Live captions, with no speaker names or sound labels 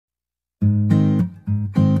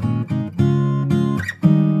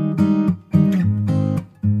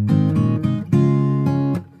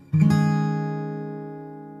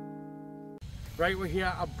Right, we're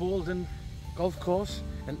here at Boldon Golf Course,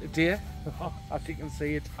 and today, as you can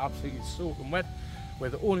see, it's absolutely soaking wet. We're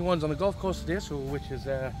the only ones on the golf course today, so which is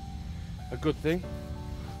a good thing,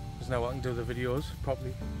 because now I can do the videos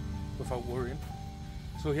properly without worrying.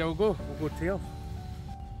 So here we go, we'll go tail.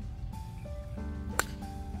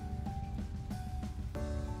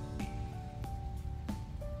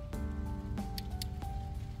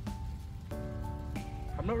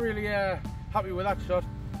 I'm not really happy with that shot,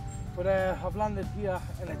 but I've landed here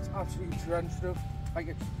and it's absolutely drenched up, like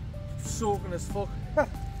it's soaking as fuck.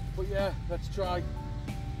 But yeah, let's try.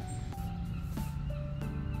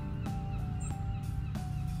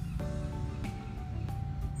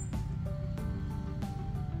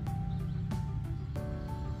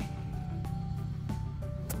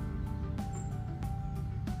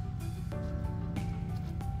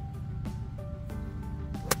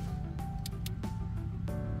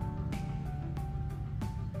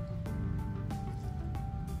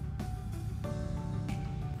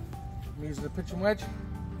 I'm using the pitching wedge.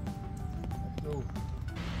 Let's go.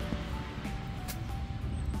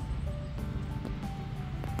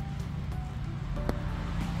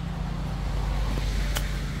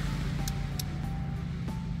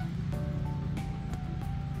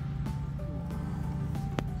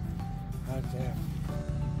 Oh damn.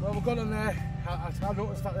 Well, we got on there. I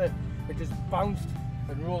noticed that it just bounced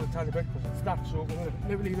and rolled a tiny bit because it's that soaking.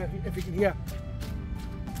 Literally, if you can hear.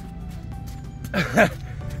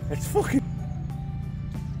 It's fucking.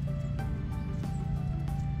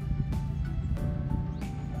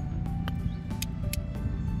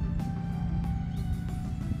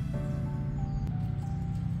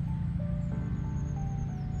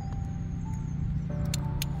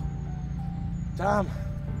 Damn.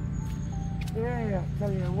 Yeah, I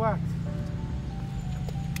tell you what.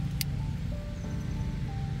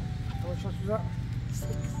 How much shots was that?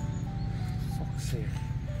 6. Fuck's sake.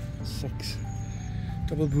 6.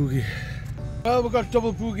 Double bogey. Well, we got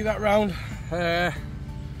double bogey that round. I'm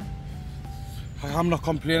not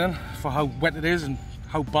complaining for how wet it is and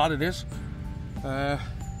how bad it is. I'll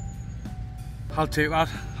take that.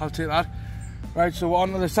 I'll take that. Right, so we're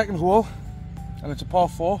on to the second hole, and it's a par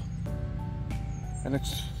 4, and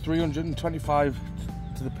it's 325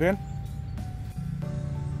 to the pin.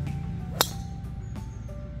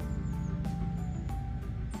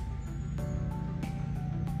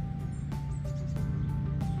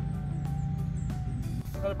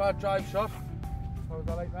 Not a bad drive shot, so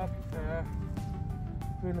I like that.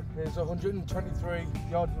 Pin is 123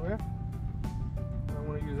 yards away. I'm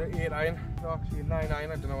going to use an 8 iron, no, actually a 9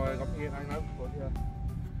 iron. I don't know why I got the 8 iron out, but yeah.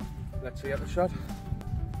 Let's see at the shot.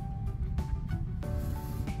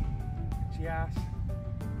 Yes.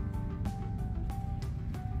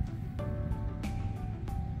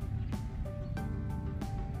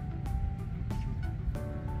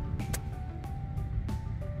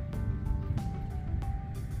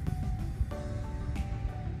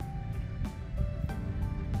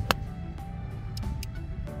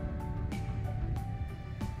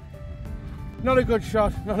 Not a good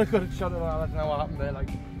shot, not a good shot at all. I don't know what happened there, like,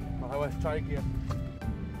 let's try again.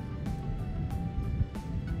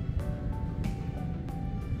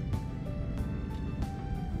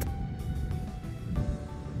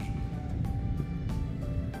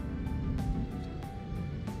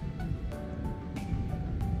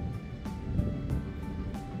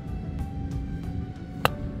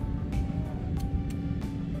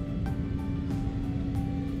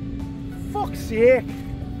 Fuck's sake!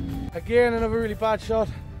 Again, another really bad shot.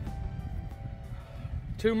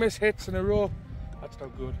 2 miss hits in a row. That's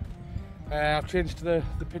not good. I've changed to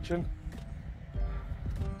the pitching.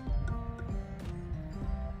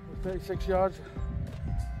 36 yards.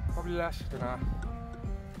 Probably less than that.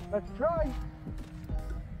 Let's try.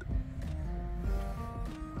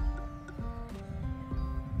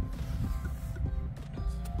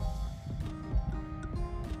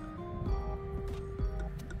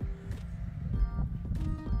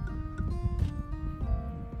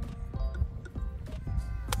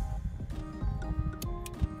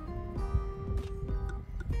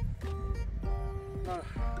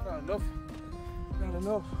 Not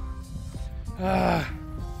enough.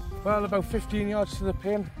 Well, about 15 yards to the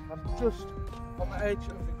pin. I'm just on the edge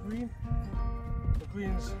of the green. The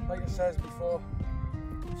green's, like it says before,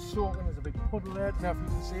 soaking. There's a big puddle there. Now if you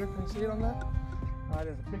can see it, can you see it on there?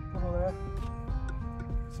 There's a big puddle there.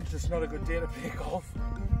 It's just not a good day to play golf.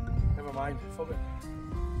 Never mind, fuck it.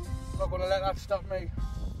 Not going to let that stop me.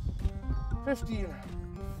 15.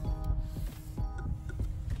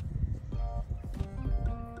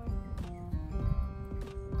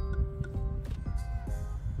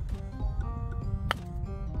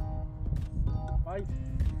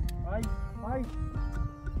 right.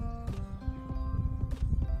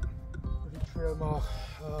 Pretty trail mark.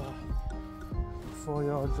 4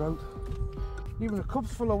 yards out. Even the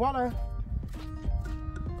cup's full of water.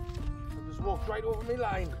 I just walked right over my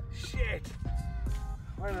line. Shit!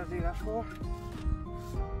 Why did I do that for?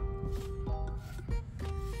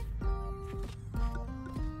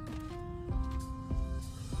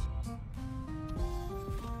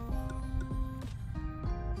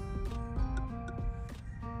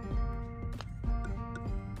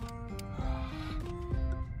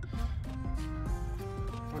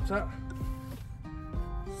 What's that?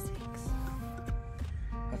 6.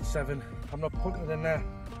 That's 7. I'm not putting it in there.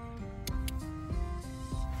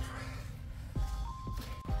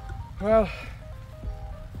 Well,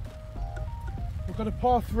 we've got a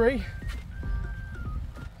par 3.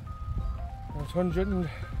 That's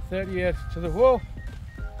 138 to the hole.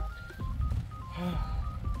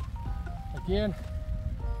 Again.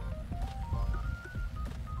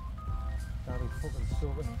 That'll be fucking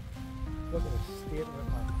soaking. Look at the state of it,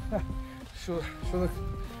 man. So look,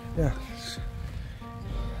 yeah.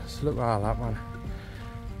 Just look at all that, man.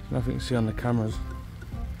 There's nothing to see on the cameras.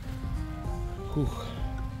 Whew.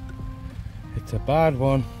 It's a bad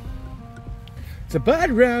one. It's a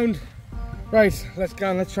bad round. Right, let's go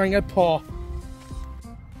and let's try and get par.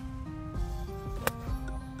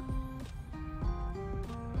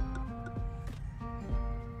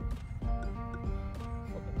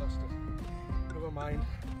 Fucking lost it. Never mind.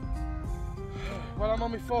 Well, I'm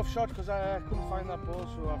on my 4th shot because I couldn't find that ball,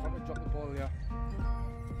 so I've had to drop the ball here.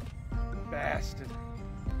 Bastard.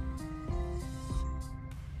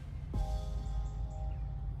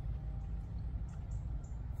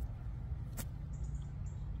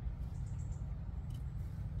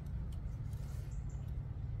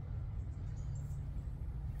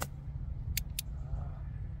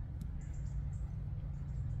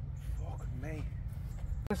 Fuck me.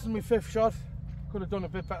 This is my 5th shot. Could have done a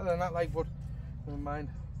bit better than that, like, but never mind.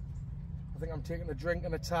 I think I'm taking a drink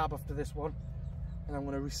and a tab after this one, and I'm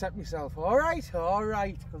going to reset myself. Alright,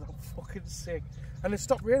 because I'm fucking sick. And it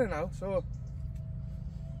stopped raining now, so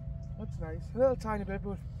that's nice. A little tiny bit,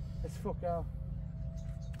 but it's fuck out.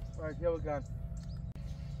 Right, here we go.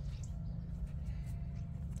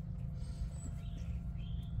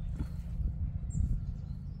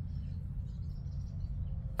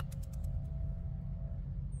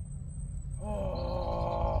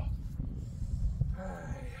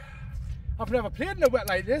 I've never played in a wet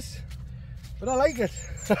like this, but I like it.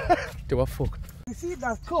 Do I fuck? You see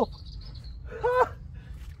that cup?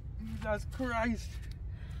 Jesus Christ.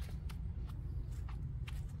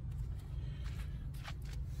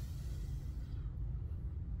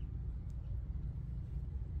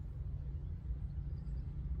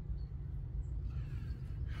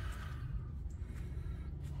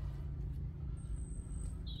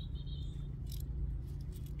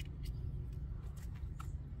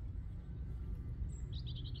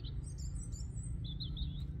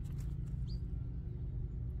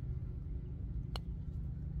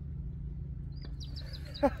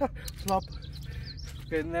 Flop.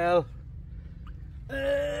 Fucking hell.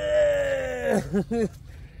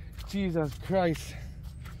 Jesus Christ.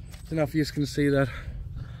 Don't know if you can see that.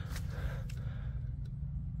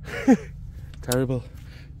 Terrible.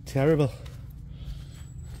 Terrible.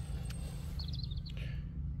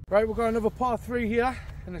 Right, we've got another par 3 here,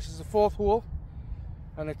 and this is the 4th hole,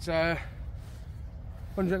 and it's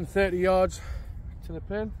 130 yards to the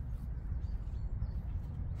pin.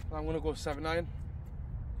 And I'm going to go 7-9.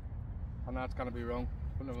 I know it's going to be wrong,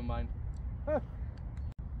 but never mind.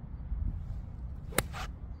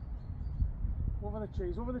 Over the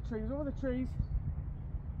trees, over the trees, over the trees.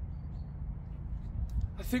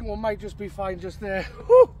 I think one might just be fine just there.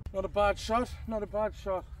 Woo! Not a bad shot, not a bad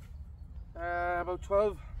shot. About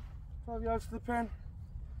 12 yards to the pin.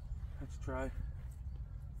 Let's try.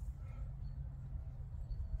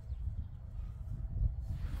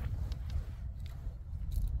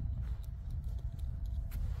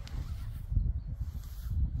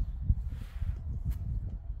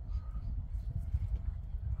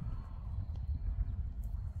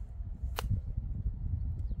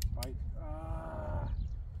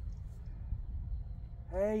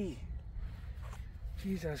 Hey,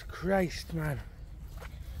 Jesus Christ, man.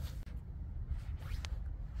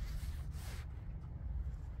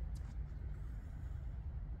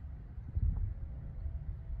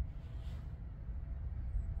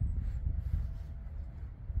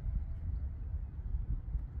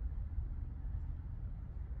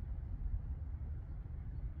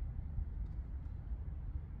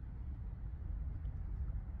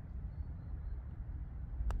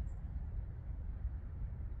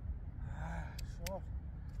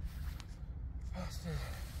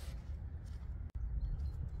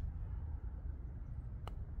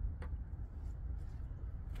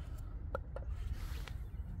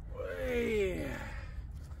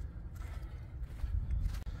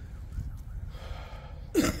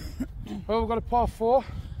 Well, we've got a par 4,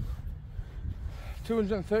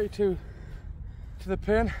 232 to the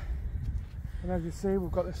pin, and as you see,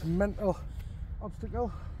 we've got this mental obstacle.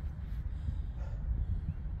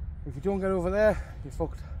 If you don't get over there, you're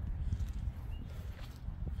fucked.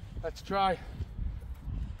 Let's try.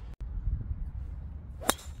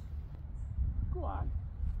 Go on.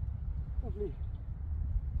 Lovely.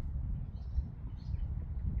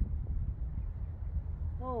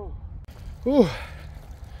 Oh. Ooh.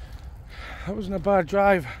 That wasn't a bad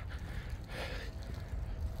drive.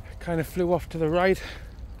 Kind of flew off to the right.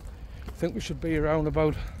 I think we should be around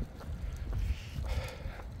about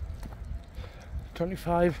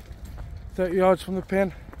 25, 30 yards from the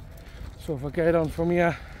pin. So if I get on from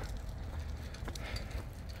here,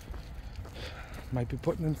 might be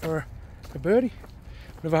putting in for a birdie.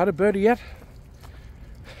 Never had a birdie yet.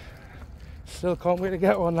 Still can't wait to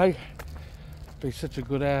get one. Like, be such a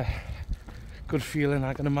good, good feeling,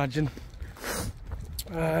 I can imagine.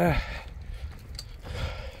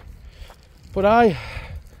 But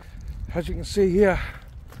as you can see here,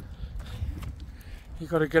 you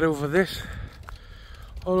got to get over this,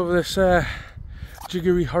 all over this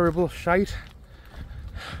jiggery horrible shite,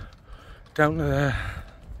 down to there.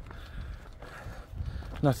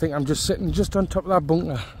 And I think I'm just sitting just on top of that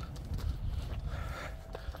bunker,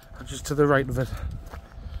 just to the right of it.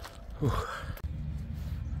 Ooh.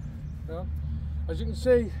 Yeah. As you can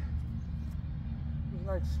see,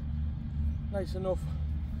 it's nice enough.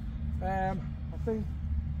 I think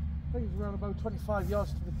it's around about 25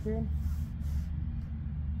 yards to the pin.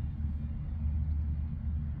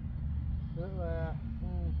 There's a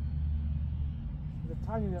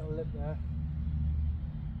tiny little lip there.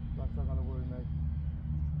 That's not going to worry me.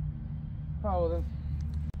 Oh well then.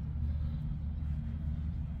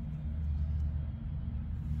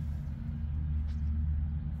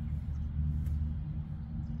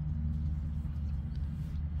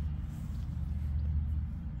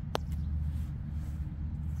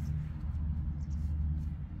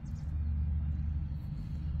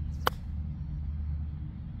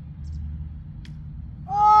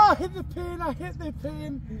 I hit the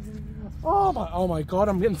pin. Oh my god,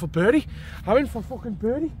 I'm in for birdie. I'm in for fucking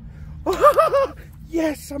birdie.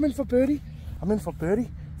 Yes, I'm in for birdie.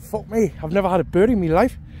 Fuck me, I've never had a birdie in my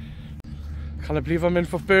life. Can't believe I'm in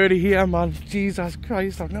for birdie here, man. Jesus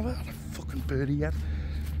Christ, I've never had a fucking birdie yet.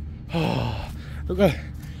 Oh, look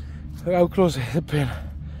how close I hit the pin.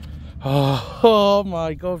 Oh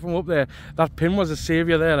my god, from up there. That pin was a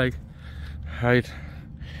saviour there, like. Right,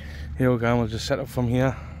 here we go, we'll just set up from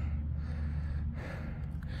here.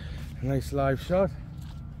 A nice live shot.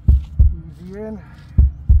 Easy in.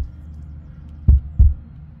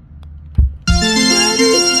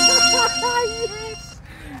 Yes!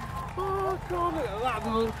 Oh god, look at that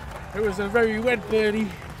though. It was a very wet birdie.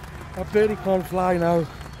 That birdie can't fly now.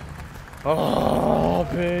 Oh,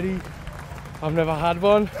 birdie. I've never had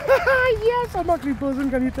one. Yes, I'm actually buzzing,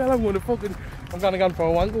 can you tell? I'm gonna go for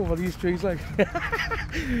a wank over these trees like.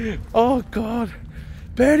 Oh god.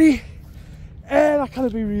 Birdie! That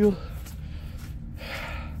can't be real.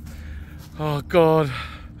 Oh god.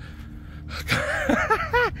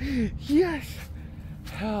 Yes.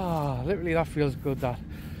 Ah, literally that feels good, that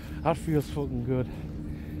feels fucking good.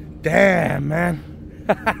 Damn, man.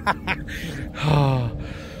 Oh.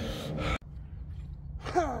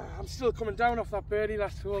 I'm still coming down off that birdie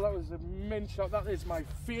last hole. That was a mint shot. That is my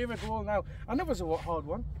favourite hole now, and it was a hard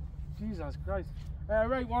one. Jesus Christ.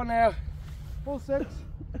 Right one there, hole 6.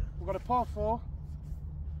 We've got a par 4,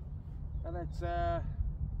 and it's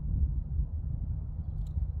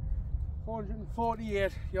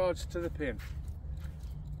 448 yards to the pin.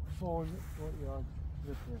 440 yards to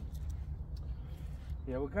the pin.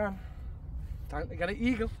 Here we go. Time to get an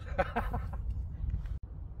eagle.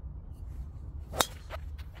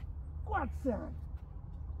 What, son?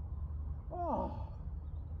 Oh,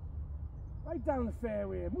 right down the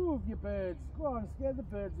fairway. Move your birds. Go on, scare the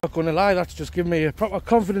birds. Not gonna lie, that's just given me a proper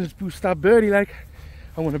confidence boost. That birdie, like,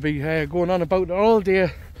 I'm gonna be going on about it all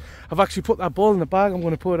day. I've actually put that ball in the bag. I'm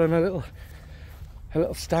gonna put it on a little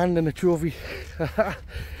stand in a trophy.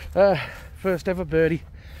 First ever birdie.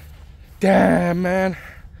 Damn, man.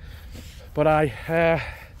 But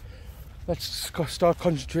let's start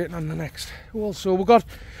concentrating on the next hole. So we've got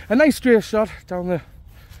a nice straight shot down the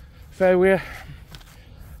fairway. I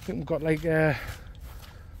think we've got like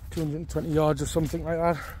 220 yards or something like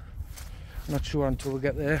that. I'm not sure until we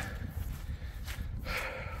get there.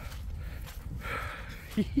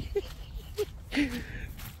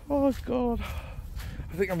 Oh god,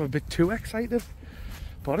 I think I'm a bit too excited,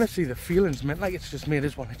 but honestly the feeling's meant like it's just made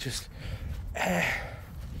this one. It just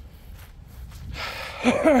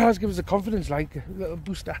Has given us the confidence, like a little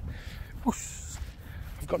booster. Oosh.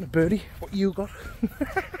 I've gotten a birdie. What you got?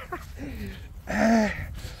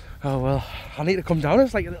 Oh well, I need to come down.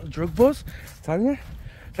 It's like a little drug buzz. I'm telling you,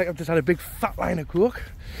 it's like I've just had a big fat line of coke.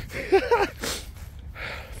 Fuck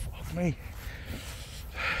me.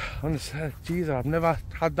 Honestly, geez, I've never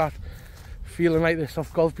had that feeling like this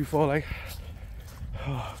off golf before. Like,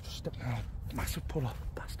 oh, just stepping on a massive puddle,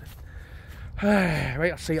 bastard.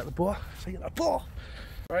 Right, I'll see you at the ball. See you at the ball.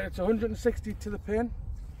 Right, it's 160 to the pin.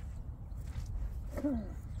 In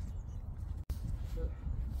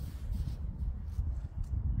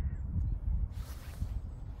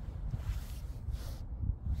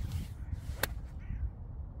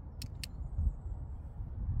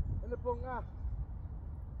the bunker.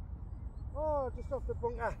 Oh, just off the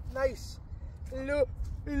bunker. Nice.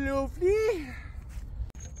 Lovely.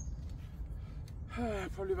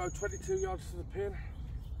 Probably about 22 yards to the pin.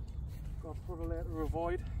 Got a puddle there to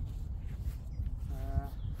avoid.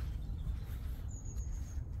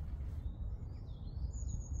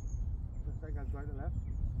 Looks like that's right to left.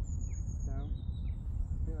 Down.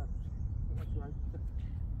 I think that's right.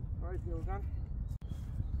 Right, here we go.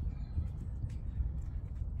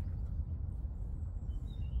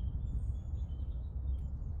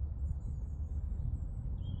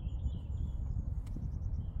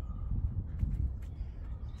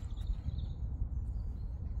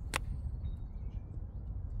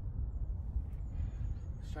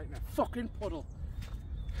 Straight in a fucking puddle.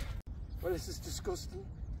 Well, this is disgusting.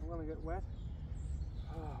 I'm gonna get wet.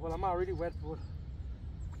 Well, I'm already wet, but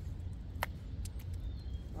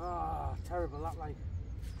terrible that, like.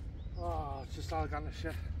 Oh, it's just all gone to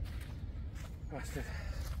shit. Bastard.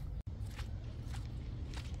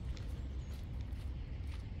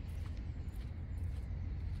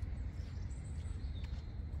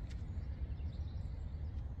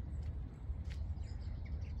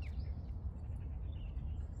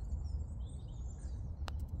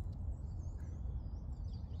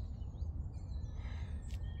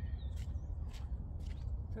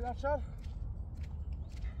 See that shot?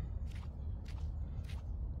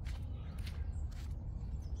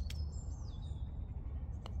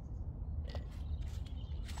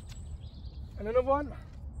 And another one.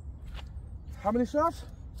 How many shots?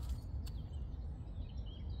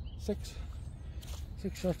 6.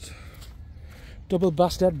 6 shots. Double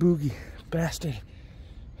bastard boogie. Bastard.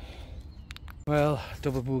 Well,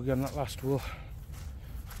 double boogie on that last hole.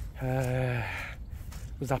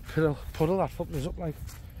 Was that puddle that fucked us up like.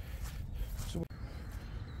 So,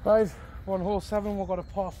 right, 1 hole 7, we've got a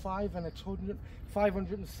par 5 and it's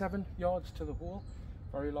 507 yards to the hole.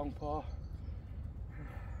 Very long par.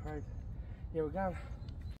 Right, here we go.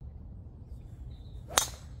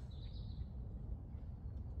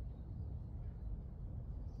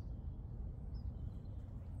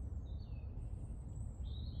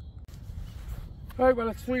 Right, well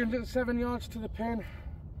it's 307 yards to the pin.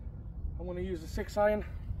 I'm going to use a 6 iron.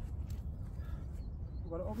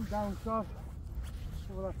 We've got an up and down shot.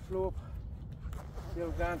 Just over that slope. Here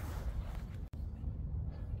we go.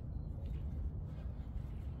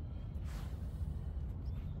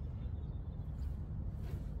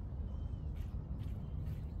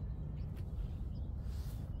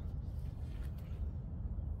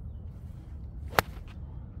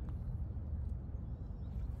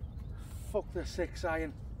 Fuck the 6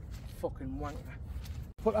 iron. Fucking wanker.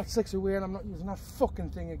 Put that 6 away and I'm not using that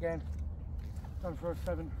fucking thing again. Done for a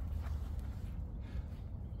 7.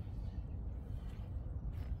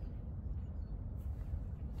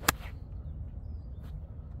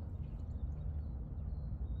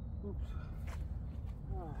 Oops.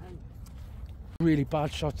 Oh, hey. Really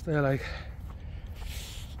bad shots there, like.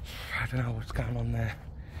 I don't know what's going on there.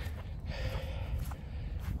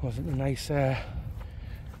 Wasn't a nice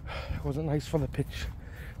wasn't nice for the pitch.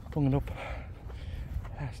 Bunging up.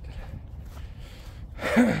 Bastard.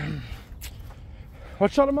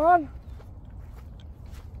 What shot am I on?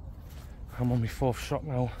 I'm on my 4th shot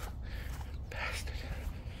now. Bastard.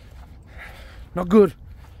 Not good.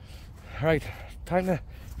 Right, time to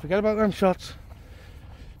forget about them shots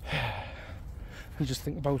and just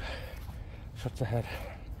think about shots ahead.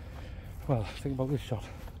 Well, think about this shot.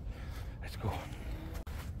 Let's go.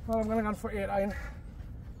 Well, I'm gonna go for 8 iron.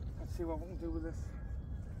 Let's see what we can do with this.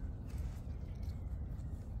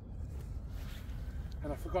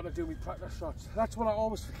 And I forgot to do my practice shots. That's what I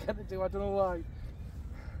always forget to do, I don't know why.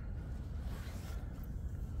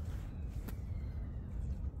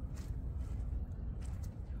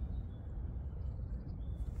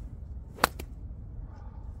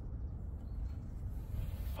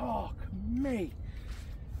 Fuck me.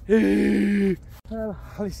 Well,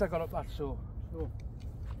 at least I got up that so.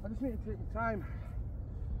 I just need to take my time.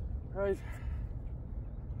 Right.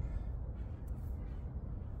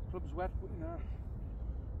 Club's wet, but you know.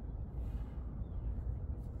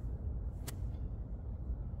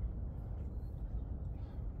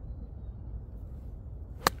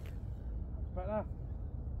 That's better.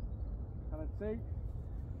 Can I see?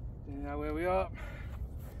 You know where we are.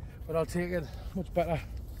 But I'll take it much better.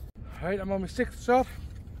 Right, I'm on my 6th shot.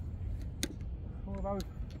 I'm about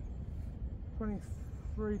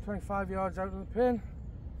 23, 25 yards out of the pin.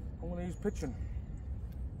 I'm going to use pitching.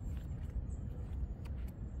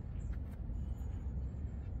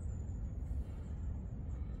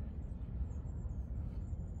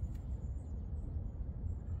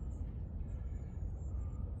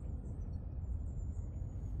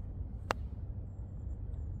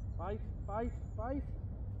 Bite, bite, bite,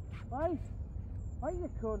 bite, bite you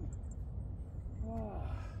cunt. Oh,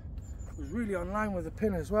 it was really on line with the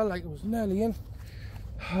pin as well, like it was nearly in.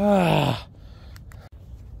 Ah.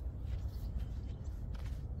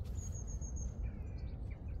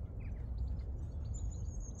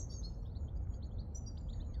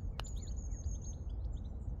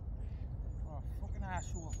 Oh, fucking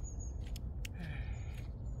asshole.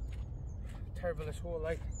 Terrible this hole,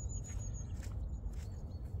 like.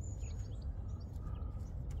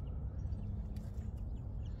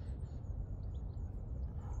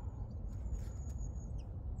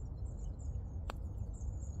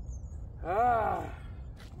 Ah,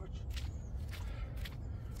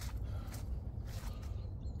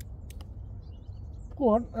 go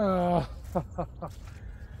on.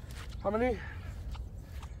 How many?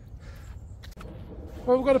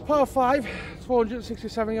 Well, we've got a par 5,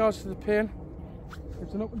 467 yards to the pin.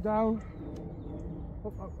 It's an up and down,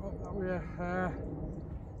 up that way.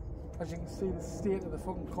 As you can see, the state of the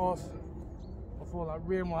fucking course before that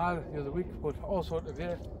rain while the other week, but also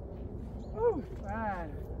today. Oh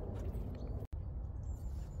man.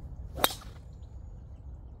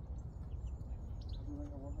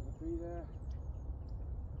 There.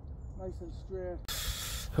 Nice and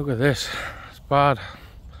straight. Look at this, it's bad.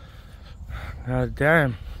 God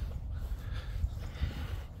damn.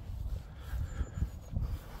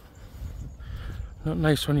 Not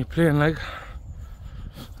nice when you're playing, like.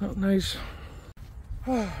 Not nice.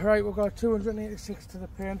 Right, we've got 286 to the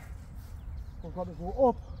pin. We've got to go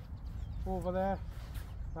up over there,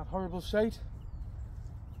 that horrible sight,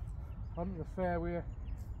 onto the fairway.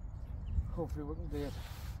 Hopefully we can do it.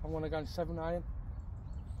 I'm going to go 7 iron.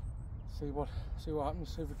 See what happens.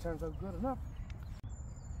 See if it turns out good or not.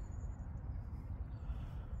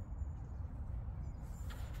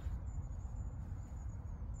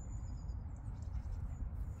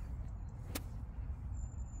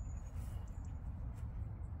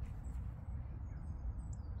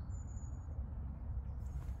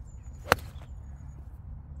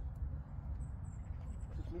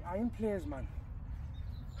 Just me iron players, man.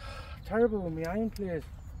 Terrible with me iron players.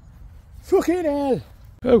 Fucking hell!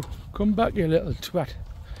 Oh, come back, you little twat.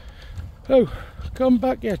 Oh, come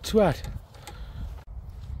back, you twat.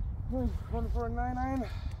 Oh, run for a 9 iron.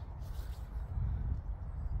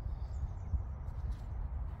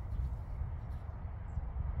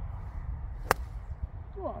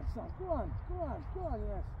 Go on, son, go on, go on, go on,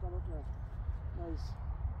 yes, got up there. Nice.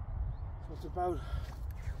 What's it about?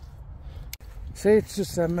 See, it's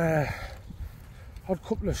just odd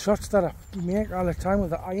couple of shots that I make all the time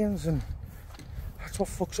with the irons, and that's what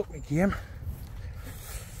fucks up my game.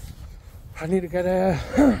 I need to get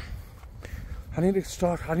I need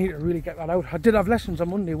to really get that out. I did have lessons on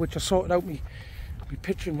Monday, which I sorted out me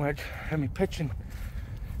pitching wedge and me pitching,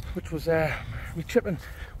 which was me chipping,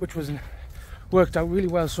 which was worked out really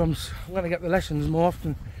well. So I'm going to get the lessons more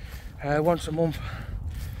often, once a month.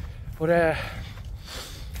 But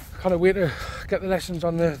can't wait to get the lessons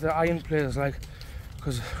on the iron players, like,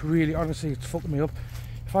 because really, honestly, it's fucking me up.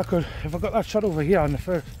 If I got that shot over here on the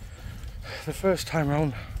first time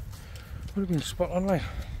round, would have been spot on, like.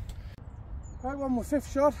 Right, on my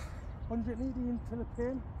 5th shot, 180 into the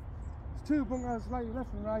pin. It's 2 bunkers, slightly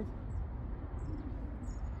left and right.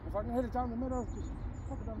 If I can hit it down the middle, just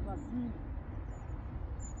pop it onto that green.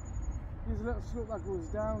 There's a little slope that goes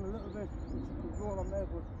down a little bit, which you can roll on there,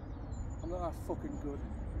 but I'm not that fucking good.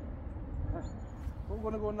 But we're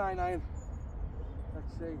going to go 9 iron.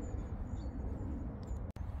 Let's see.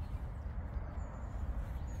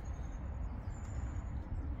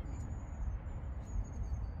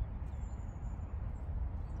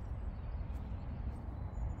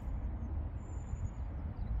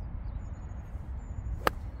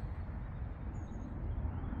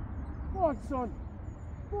 Go on, son.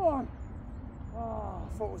 Go on. Oh,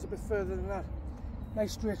 I thought it was a bit further than that.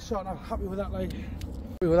 Nice straight shot. I'm happy with that, like.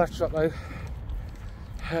 With that shot, like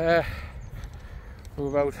we're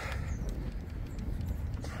about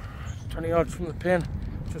 20 yards from the pin,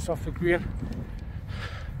 just off the green,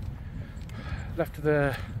 left of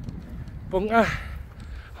the bunker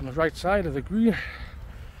on the right side of the green.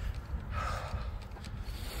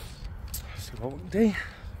 See what we can do.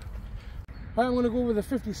 Right, I'm going to go with the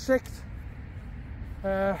 56th.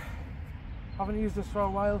 Haven't used this for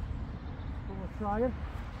a while, but we're trying.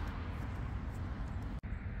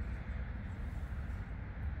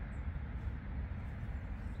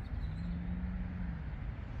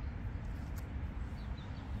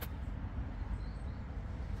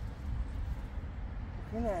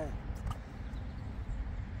 Yeah.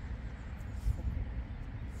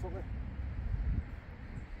 Fuck it.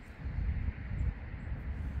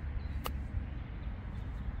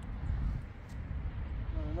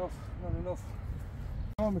 Not enough.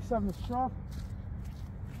 Oh, my 7th shot.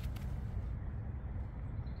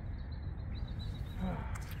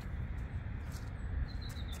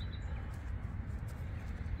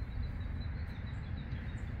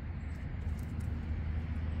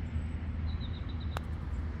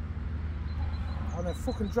 On a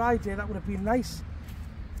fucking dry day, that would have been nice.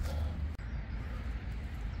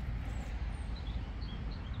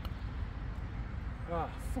 Ah,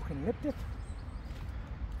 fucking nipped it.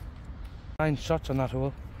 9 shots on that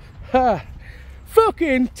hole. Ha!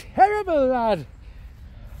 Fucking terrible, lad.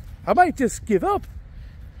 I might just give up.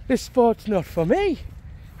 This sport's not for me.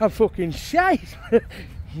 I'm fucking shite.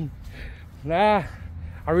 Nah,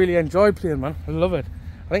 I really enjoy playing, man. I love it.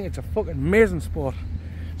 I think it's a fucking amazing sport.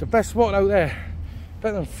 It's the best sport out there.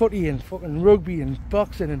 Better than footy and fucking rugby and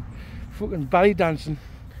boxing and fucking belly dancing.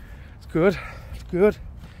 It's good. It's good.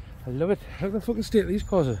 I love it. Look at the fucking state of these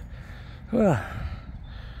courses. They're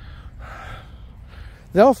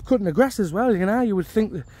off cutting the grass as well, you know. You would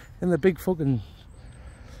think that in the big fucking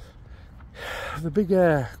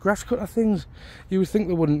grass cutter things, you would think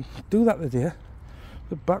they wouldn't do that today.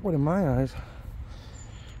 They're backward in my eyes.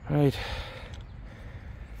 Right,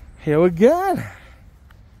 here we go.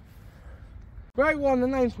 Right, we're on the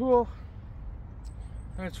 9th hole,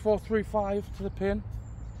 and it's 435 to the pin.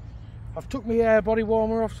 I've took my body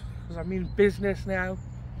warmer off because I'm in business now.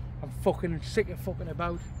 I'm fucking sick of fucking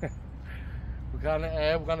about. We're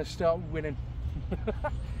gonna start winning.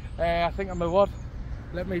 I think I'm a what?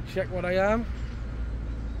 Let me check what I am.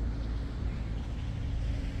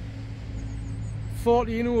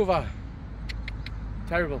 14 over.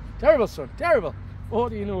 Terrible, terrible, son, terrible.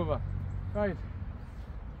 14 over. Right,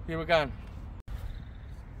 here we go.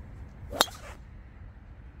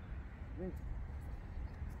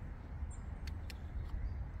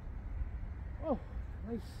 Oh,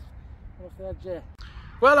 nice. What's that, Jay?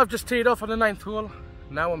 Well, I've just teed off on the 9th hole.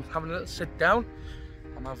 Now I'm having a little sit down.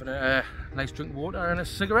 I'm having a nice drink of water and a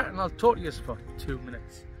cigarette, and I'll talk to you for 2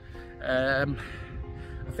 minutes. I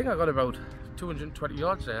think I got about 220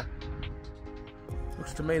 yards there.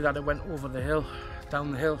 Looks to me that it went over the hill,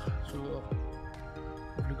 down the hill, so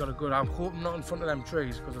hopefully got a good. I'm hoping not in front of them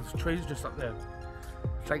trees, because there's trees just up there.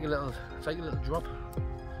 It's like a little drop.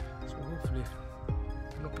 So hopefully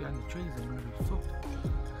not behind the trees, I'm gonna be fucked.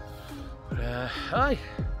 But aye,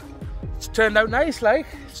 it's turned out nice. Like,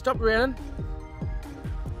 it stopped raining.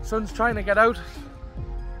 Sun's trying to get out.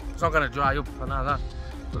 It's not gonna dry up, I know that,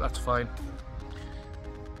 but that's fine.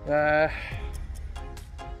 But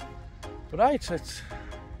right, it's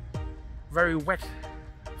very wet,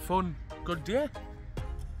 fun, good day.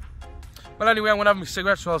 Well, anyway, I'm gonna have my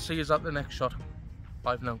cigarette, so I'll see you at the next shot.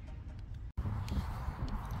 Bye for now.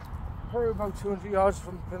 Probably about 200 yards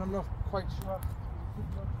from the pin, I'm not quite sure.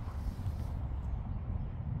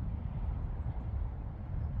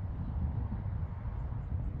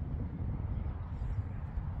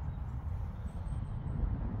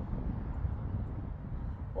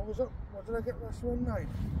 What was it? What did I get last one night?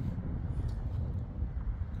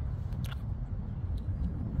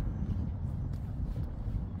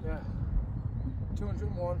 Yeah,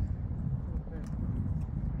 201.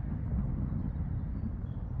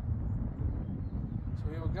 So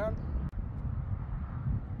here we go.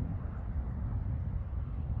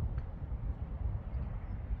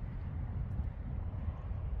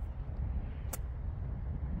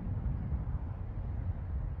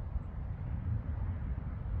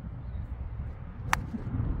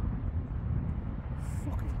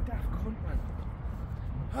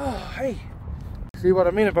 Oh, hey. See what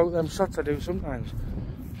I mean about them shots I do sometimes?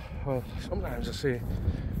 Well, sometimes I say,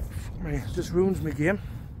 fuck me, it just ruins my game.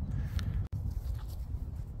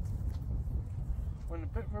 We're in a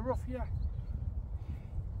bit of a rough here.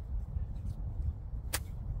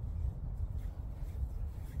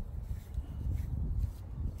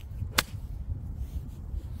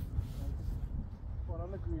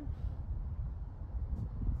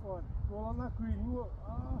 on that green.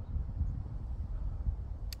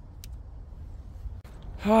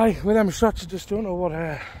 Hi, with them shots I just don't know what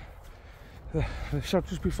the shot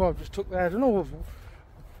just before I just took there. I don't know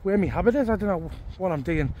where my habit is. I don't know what I'm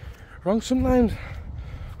doing wrong sometimes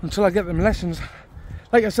until I get them lessons.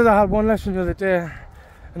 Like I said, I had one lesson the other day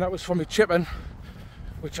and that was for me chipping,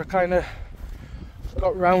 which I kind of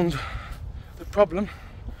got round the problem,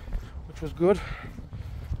 which was good.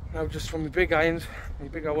 Now just from my big irons, my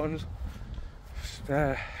bigger ones, just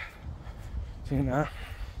seeing that.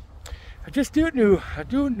 I just don't know.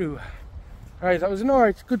 Right, that was an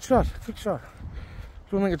alright, good shot.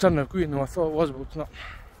 Don't think it's on the green though, I thought it was, but it's not.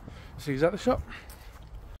 See, is that the shot?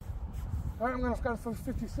 Right, I'm going to go for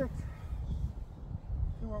 56. See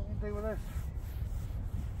what we can do with this.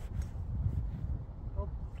 Oh,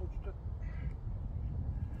 touched it.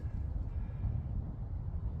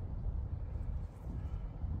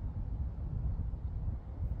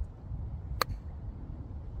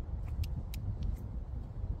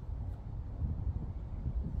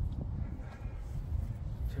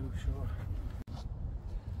 Too short.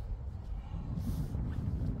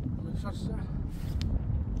 How many shots is that?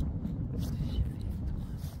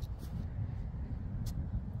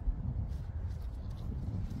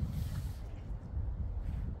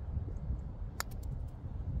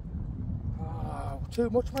 Oh, too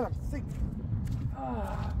much, man, I'm thick.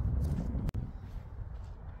 Ah.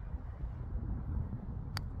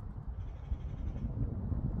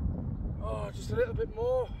 Oh, just a little bit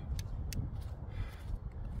more.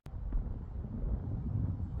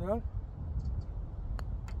 Well,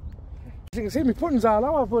 as you can see, my puttings are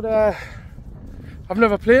lower, but I've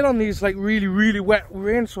never played on these like really wet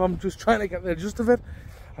rain, so I'm just trying to get the adjust of it.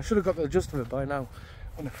 I should have got the adjust of it by now.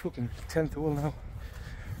 On the fucking 10th hole now.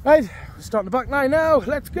 Right, we're starting the back nine now.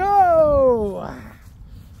 Let's go!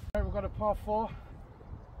 Right, we've got a par 4.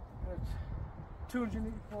 It's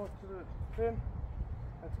 284 to the pin.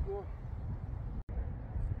 Let's go.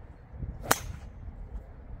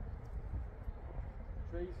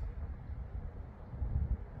 Trees.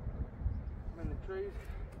 I'm in the trees.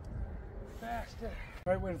 Faster.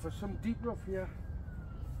 Right, waiting for some deep rough here.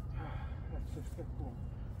 Let's just get going.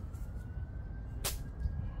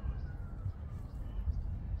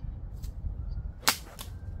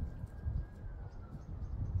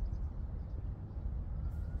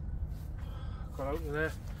 Got out of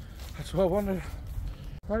there. That's what I wanted.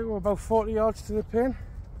 Right, we're about 40 yards to the pin.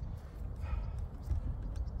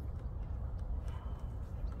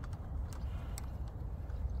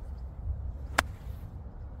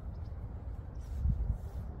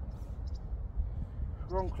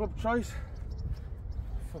 Wrong club choice.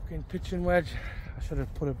 Fucking pitching wedge. I should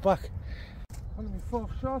have put it back. On my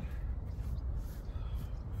 4th shot.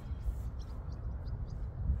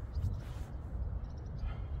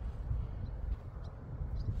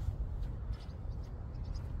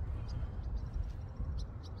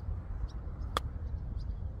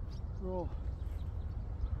 Roll.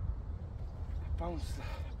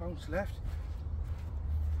 Bounce left.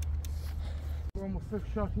 We're on my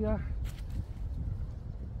 5th shot here.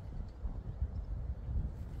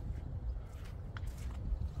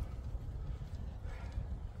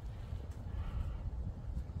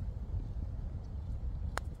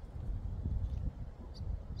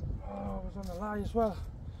 On the lie as well.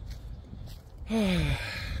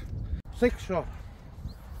 6th shot.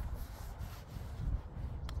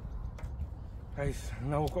 Nice.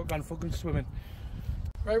 Now we've got gone fucking swimming.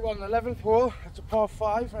 Right, we're on the 11th hole. It's a par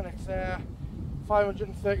 5 and it's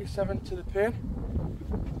 537 to the pin.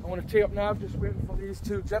 I want to tee up now, just waiting for these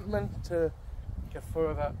two gentlemen to get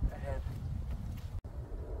further ahead.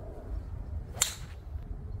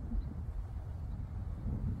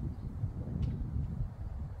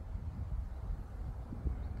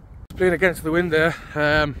 Playing against the wind there.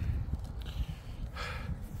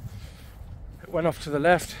 It went off to the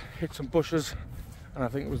left, hit some bushes, and I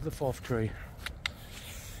think it was the 4th tree.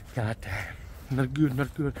 God damn, not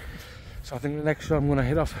good. So I think the next shot I'm going to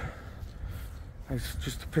hit off is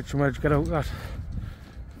just a pitch and wedge, get out that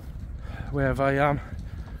wherever I am,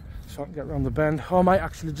 so I can get around the bend. Or I might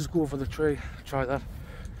actually just go for the tree. Try that.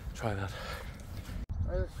 Right,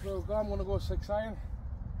 let's go. I'm going to go 6 iron.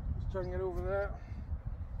 Just try and get over there.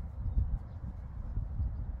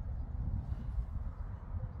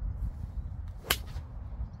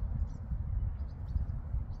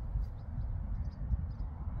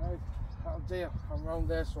 There, I'm around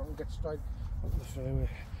there so I can get straight up the fairway.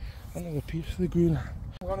 Another piece of the green.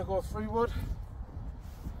 I'm gonna go 3 wood.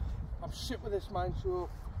 I'm shit with this mine, so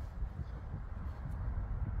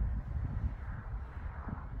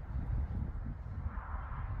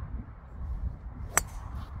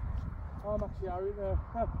Oh, I'm actually alright there.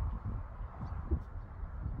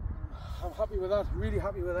 I'm happy with that, really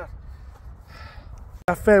happy with that.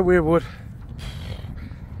 That fairway wood,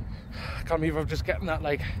 I can't believe I'm just getting that.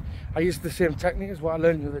 Like, I used the same technique as what I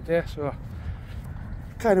learned the other day, so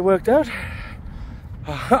it kind of worked out.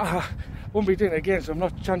 I won't be doing it again, so I'm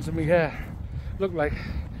not chancing me hair, look like.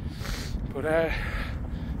 But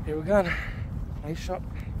here we go. Nice shot.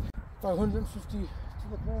 About 150 to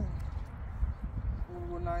the pin.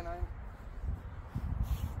 199.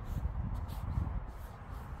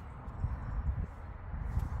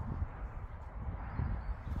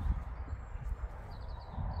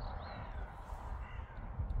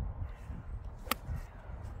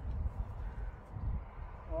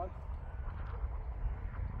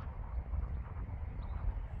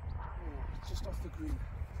 Just off the green.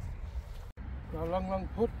 Got a long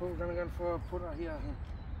putt, but we're going to go for a putter here, I think.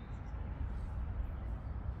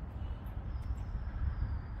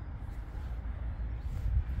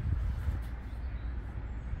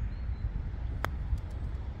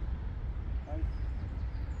 Right.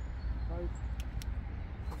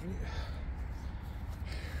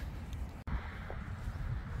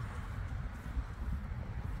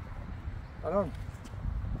 Right on.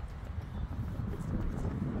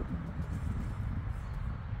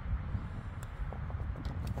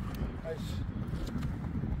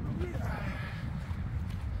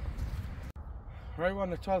 Right, we're on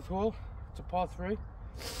the 12th hole. It's a par 3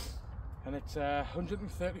 and it's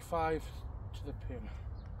 135 to the pin.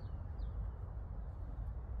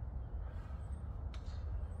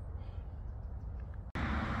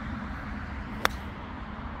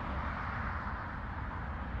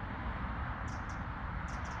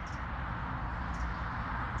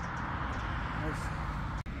 Nice.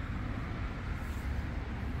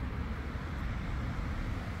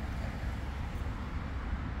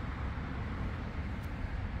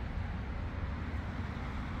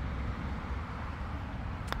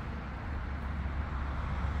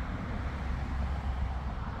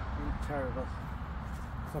 Terrible.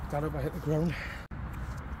 Fucked that up, I hit the ground.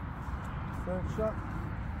 Third shot.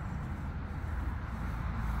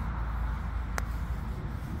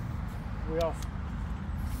 Way off.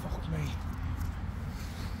 Fuck me.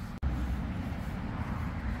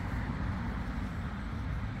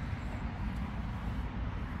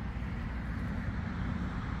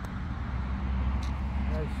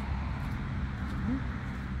 Nice.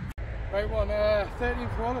 Right, we're on 13th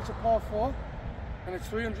hole, it's a par 4. And it's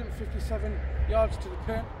 357 yards to the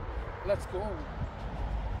pin. Let's go.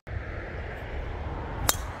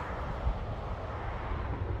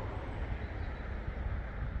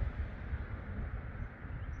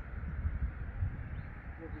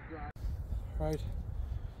 Right,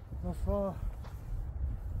 now for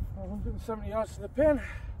 170 yards to the pin.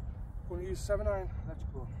 Going to use 7-iron. Let's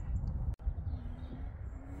go.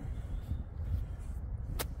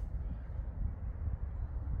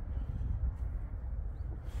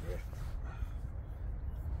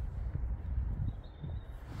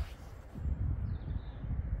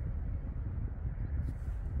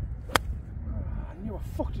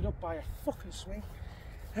 I fucked it up by a fucking swing.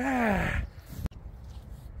 Ah.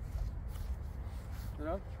 You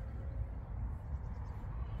know?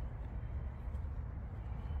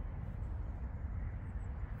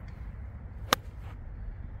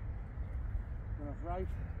 Right.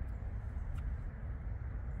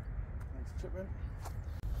 Nice chip in.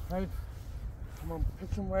 Right. Come on,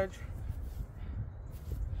 pitch and wedge.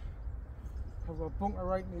 Have a bunker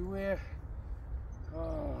right in the way.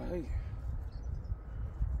 Oh, hey.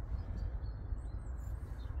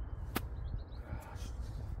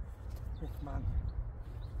 Man.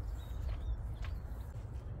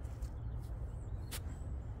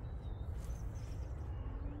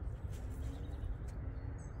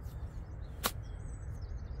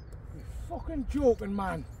 You're fucking joking,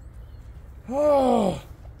 man. Oh.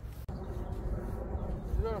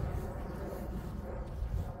 Yeah.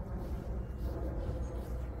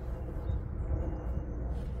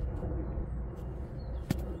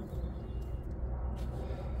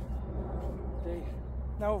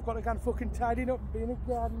 Now I've got to go and fucking tidy up and be in a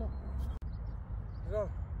gardener. So.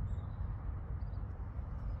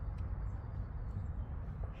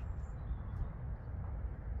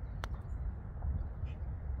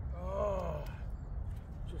 Oh,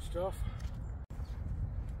 just off.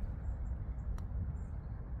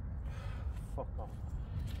 Fuck off.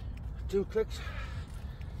 2 clicks.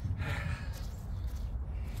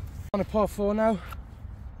 On a par 4 now.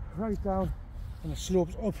 Right down and the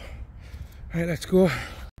slopes up. Right, let's go.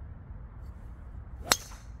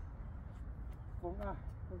 Bunker,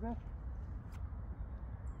 was it?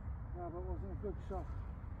 No, but it wasn't a good shot.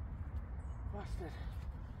 Bastard.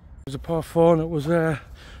 It was a par 4 and it was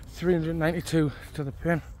 392 to the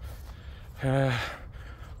pin.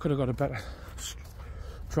 Could have got a better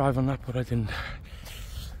drive on that, but I didn't.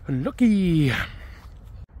 Unlucky. I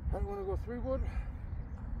want to go 3 wood.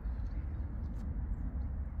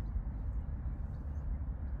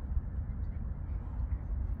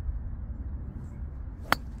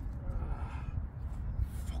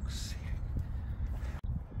 Fuck's sake.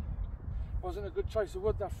 Wasn't a good choice of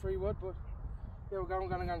wood, that 3 wood, but yeah, we're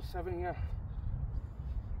going against 7 here.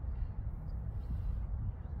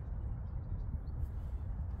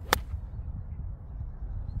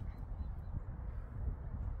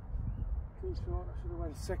 Too short, I should have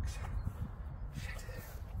went 6. Shit.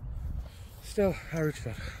 Still, average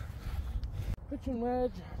that. Pitch and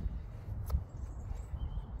wedge.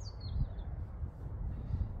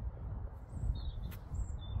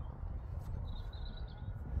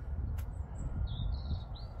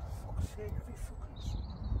 Fuck's sake, have you fucking...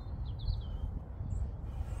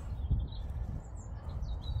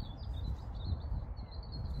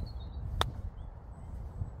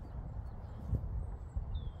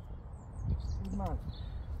 Man,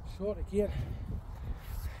 short again.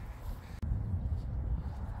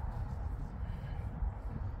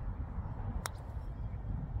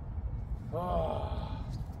 Oh,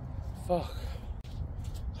 fuck.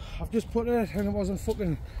 I've just put it and it wasn't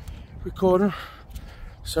fucking recording.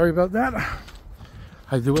 Sorry about that.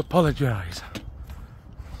 I do apologise.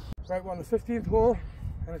 Right, we're on the 15th hole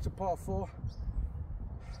and it's a par 4.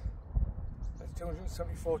 That's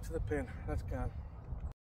 274 to the pin. Let's go.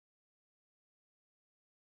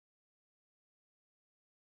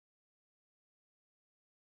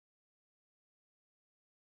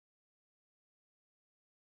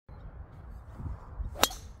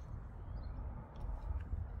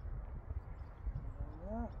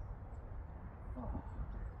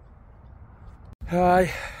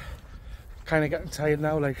 Hi, kind of getting tired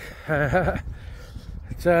now, like,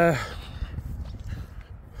 it's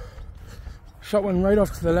shot one right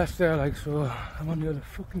off to the left there, like, so I'm on the other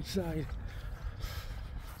fucking side.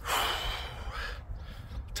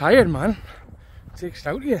 Tired, man, it takes it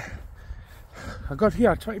out of you. I got here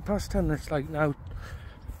at 20 past 10, it's like now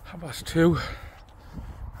 2:30.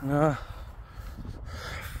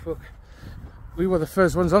 Fuck, we were the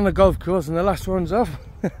first ones on the golf course and the last ones off.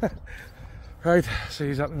 Right, so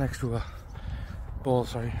he's at the next ball,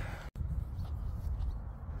 sorry.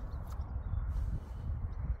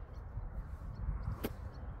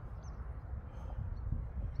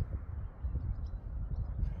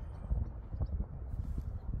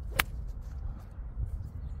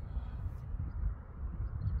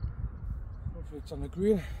 Hopefully it's on the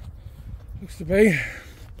green. Looks to be.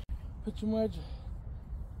 Pitch and wedge.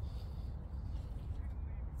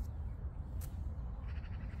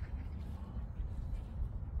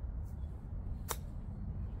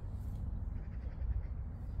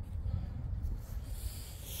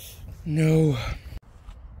 No.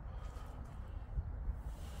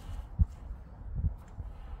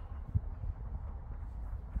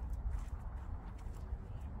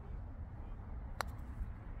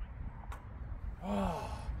 Oh,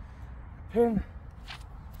 pin.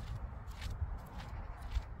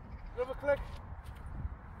 Another click.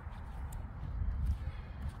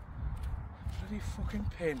 Bloody fucking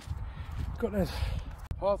pin. Got it.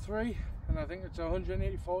 Par 3, and I think it's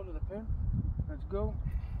 184 to the pin. Let's go.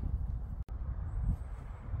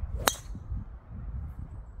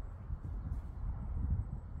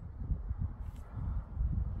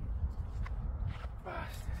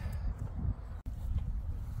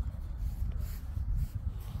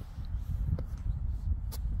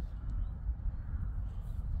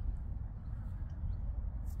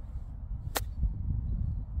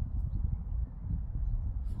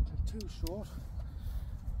 Too short.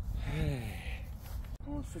 Hey,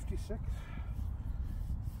 156.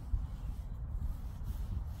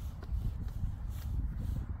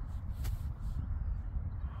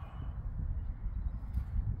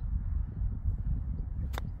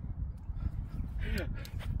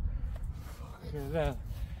 Okay, then.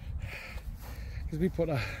 Because we put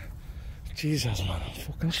a Jesus, man, I'm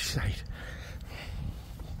fucking shite.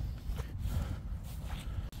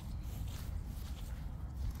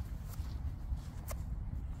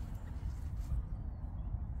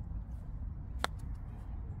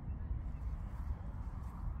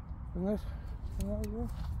 Nice.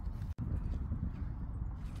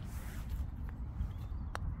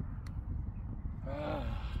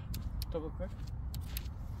 Double quick.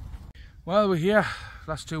 Well, we're here,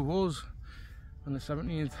 last 2 holes on the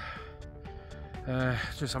 17th.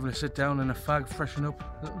 Just having to sit down in a fag, freshen up,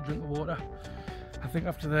 a little drink of water. I think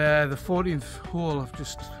after the 14th hole, I've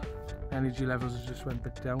just energy levels just went a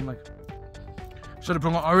bit down. Like, should have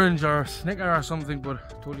brought an orange or a Snicker or something, but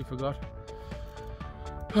I totally forgot.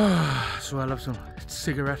 So I'll have some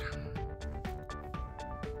cigarette.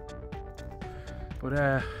 But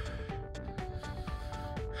I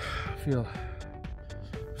feel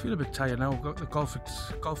a bit tired now. The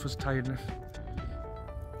golf is tiredness.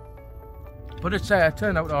 But it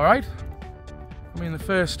turned out alright. I mean, the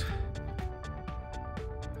first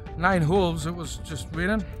 9 holes it was just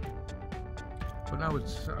raining. But now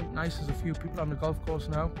it's nice, there's a few people on the golf course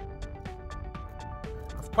now.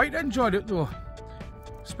 I've quite enjoyed it though.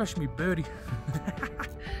 Especially me birdie.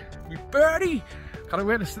 Me birdie! Can't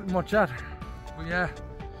wait to sit and watch that. But yeah.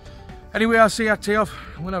 Anyway, I'll see you at tee off.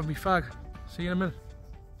 I'm gonna have me fag. See you in a minute.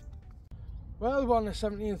 Well, we're on the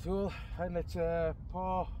 17th hole and it's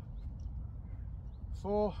par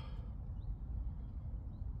 4.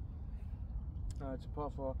 No, it's a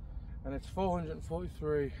par 4 and it's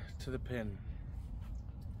 443 to the pin.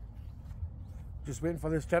 Just waiting for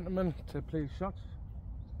this gentleman to play his shots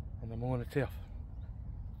and then we're going to tee off.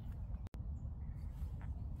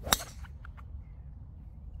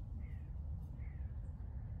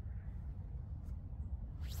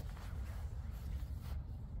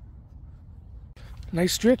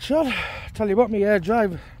 Nice straight shot. Tell you what, my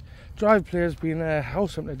drive player's been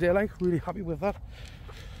awesome today. Like, really happy with that.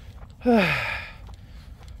 Don't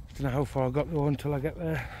know how far I got though until I get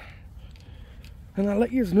there, and I'll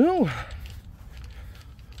let you know.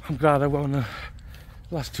 I'm glad I won the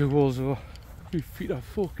last 2 holes though. My feet are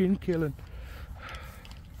fucking killing.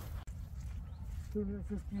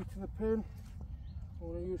 250 to the pin. I'm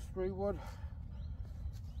going to use 3 wood.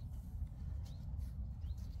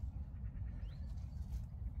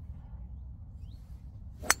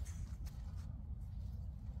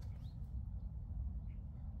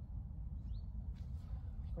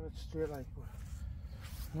 It's straight like, but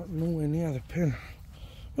not nowhere near the pin.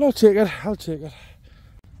 But I'll take it.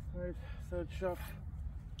 Right, 3rd shot.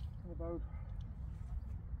 About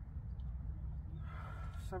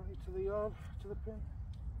 70 to the yard, to the pin.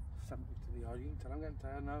 70 to the yard. You can tell I'm getting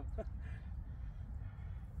tired now.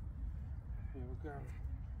 Here we go.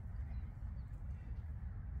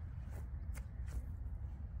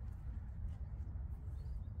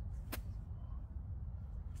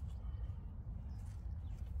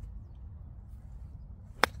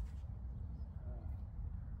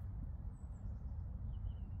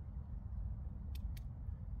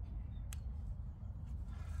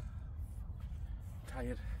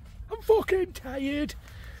 Tired. I'm fucking tired.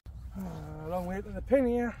 A long way to the pin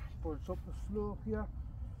here, but it's up the slope here.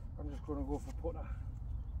 I'm just going to go for putter.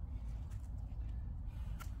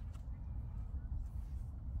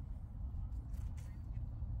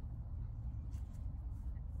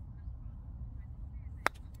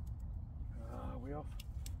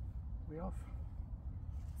 Way off.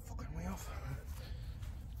 Fucking way off.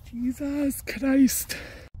 Jesus Christ.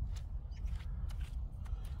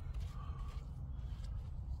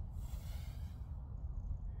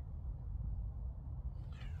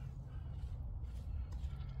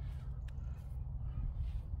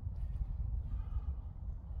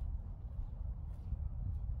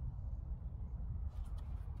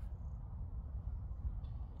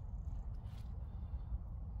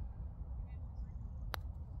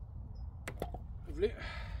 Lovely.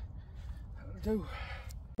 That'll do.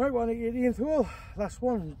 Right, we're on the 18th hole. Last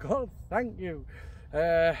one. God, thank you.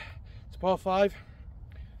 It's par 5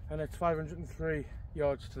 and it's 503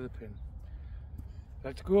 yards to the pin.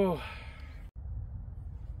 Let's go.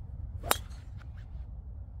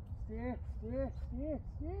 Stay.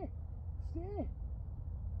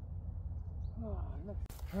 Oh, look.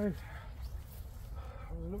 Right.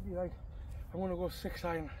 I was lucky, like, I'm going to go 6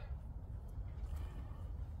 iron.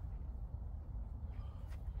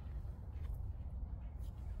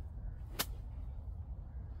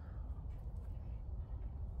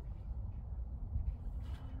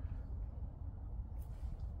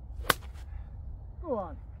 Go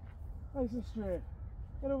on, nice and straight.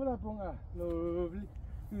 Get over that bunker. Lovely.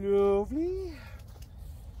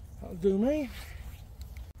 That'll do me.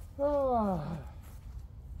 Oh,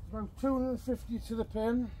 about 250 to the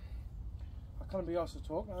pin. I can't be asked to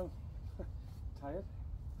talk now. Tired.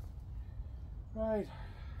 Right.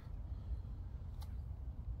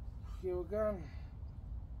 Here we go.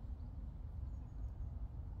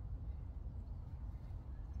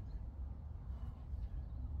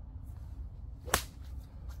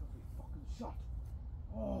 Shot.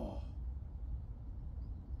 Oh.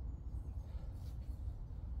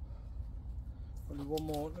 Only one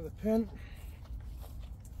more to the pin.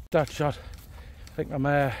 That shot. I think I'm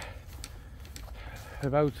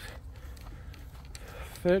about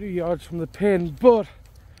 30 yards from the pin, but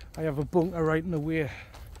I have a bunker right in the way.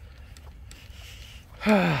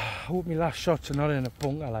 I hope my last shots are not in a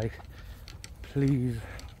bunker, like, please.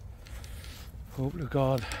 Hope to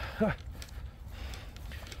God.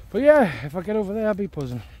 But yeah, if I get over there, I'll be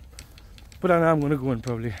buzzing. But I know I'm going to go in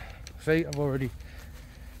probably. See, I've already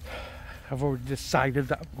decided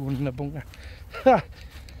that I'm going in the bunker.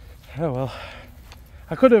 Oh well.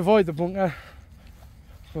 I could avoid the bunker,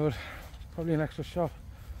 but probably an extra shot.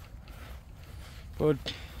 But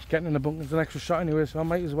getting in the bunker is an extra shot anyway, so I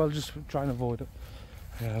might as well just try and avoid it.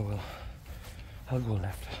 Yeah, well, I'll go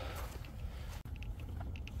left.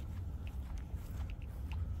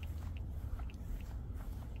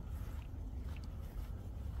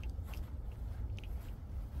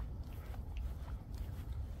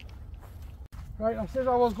 Right, I said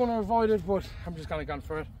I was going to avoid it, but I'm just kind of gone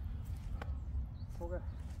for it. Okay.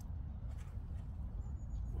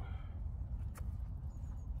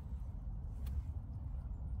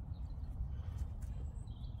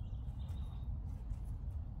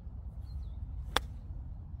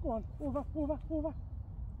 Go on, over.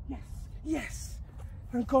 Yes, yes.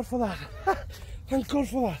 Thank God for that. Thank God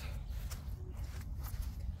for that.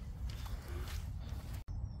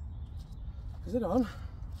 Is it on?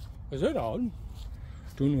 Is it on?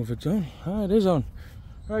 Don't know if it's on. Ah, it is on.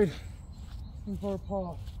 Right, in for a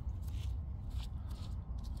par.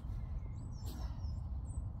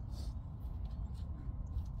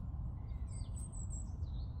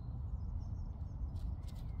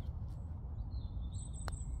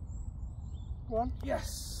 Go on.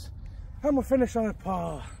 Yes! And we'll finish on a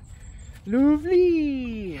par.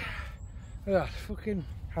 Lovely! Look at that, fucking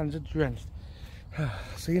hands are drenched.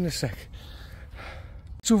 See you in a sec.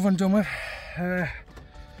 It's over and done with.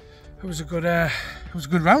 It was a good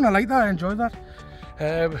round. I like that. I enjoyed that.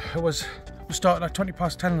 We started at 20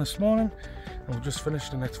 past 10 this morning, and we just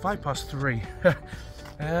finished, and it's 5 past 3.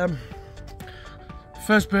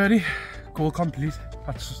 First birdie, goal complete.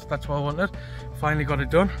 That's what I wanted. Finally got it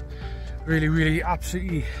done. Really,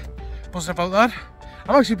 absolutely buzzing about that.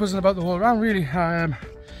 I'm actually buzzing about the whole round. Really.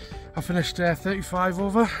 I finished 35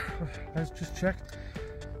 over. Let's just check.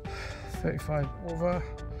 35 over.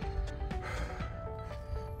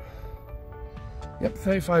 Yep,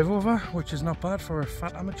 35 over, which is not bad for a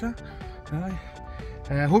fat amateur.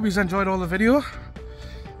 I hope you enjoyed all the video,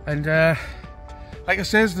 and like I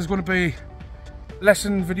says, there's going to be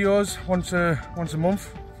lesson videos once a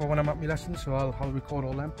month for when I'm at my lessons, so I'll record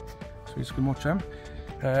all them, so you can watch them.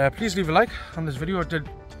 Please leave a like on this video.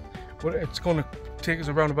 It's going to take us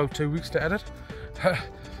around about 2 weeks to edit.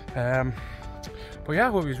 But yeah,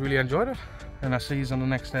 I hope you really enjoyed it, and I'll see you on the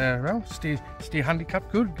next round. Stay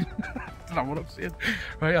handicapped good. That's not what I'm saying.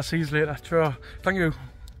 Right, I'll see you later. Ciao. Thank you.